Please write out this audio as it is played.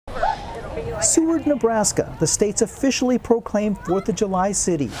Seward, Nebraska, the state's officially proclaimed 4th of July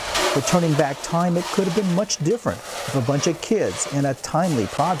city. Returning back time, it could have been much different if a bunch of kids and a timely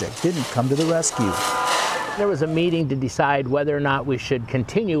project didn't come to the rescue. There was a meeting to decide whether or not we should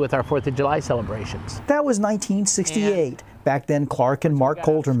continue with our 4th of July celebrations. That was 1968. Back then, Clark and Mark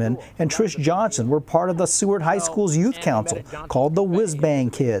Coulterman and Trish Johnson were part of the Seward High School's youth council called the Whiz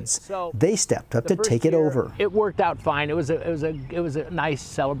Bang Kids. They stepped up to take it over. It worked out fine. It was a nice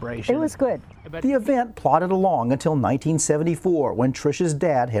celebration. It was good. The event plodded along until 1974 when Trish's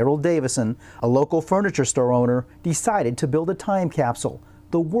dad, Harold Davison, a local furniture store owner, decided to build a time capsule,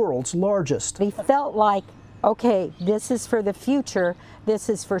 the world's largest. We felt like, okay, this is for the future, this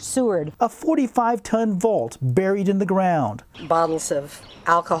is for Seward. A 45-ton vault buried in the ground. Bottles of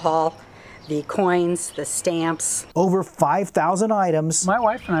alcohol, the coins, the stamps. Over 5,000 items. My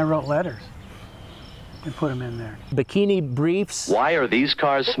wife and I wrote letters and put them in there. Bikini briefs. Why are these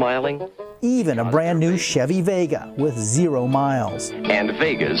cars smiling? Even a brand new Chevy Vega with 0 miles. And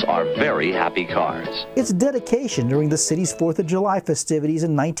Vegas are very happy cars. Its dedication during the city's 4th of July festivities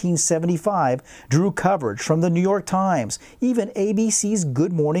in 1975 drew coverage from the New York Times, even ABC's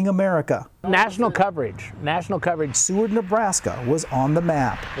Good Morning America. National coverage. National coverage. Seward, Nebraska was on the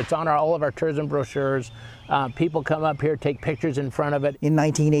map. It's on all of our tourism brochures. People come up here, take pictures in front of it. In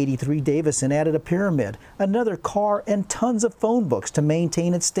 1983, Davison added a pyramid, another car, and tons of phone books to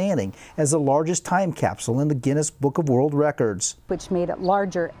maintain its standing as the largest time capsule in the Guinness Book of World Records. Which made it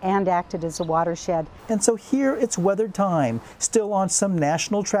larger and acted as a watershed. And so here it's weathered time, still on some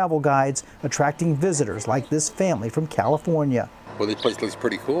national travel guides, attracting visitors like this family from California. Well, this place looks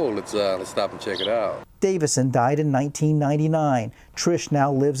pretty cool. Let's stop and check it out. Davison died in 1999. Trish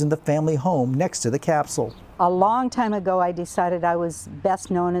now lives in the family home next to the capsule. A long time ago, I decided I was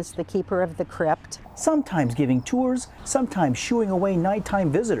best known as the keeper of the crypt. Sometimes giving tours, sometimes shooing away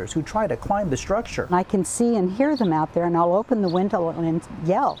nighttime visitors who try to climb the structure. I can see and hear them out there, and I'll open the window and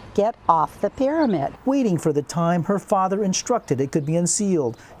yell, "Get off the pyramid." Waiting for the time her father instructed it could be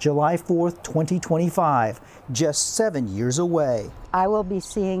unsealed, July 4th, 2025, just 7 years away. I will be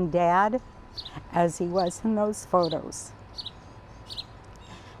seeing Dad as he was in those photos,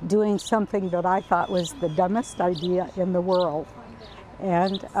 doing something that I thought was the dumbest idea in the world.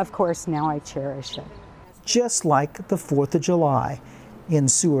 And of course, now I cherish it. Just like the 4th of July. In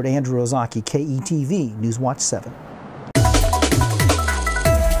Seward, Andrew Ozaki, KETV, Newswatch 7.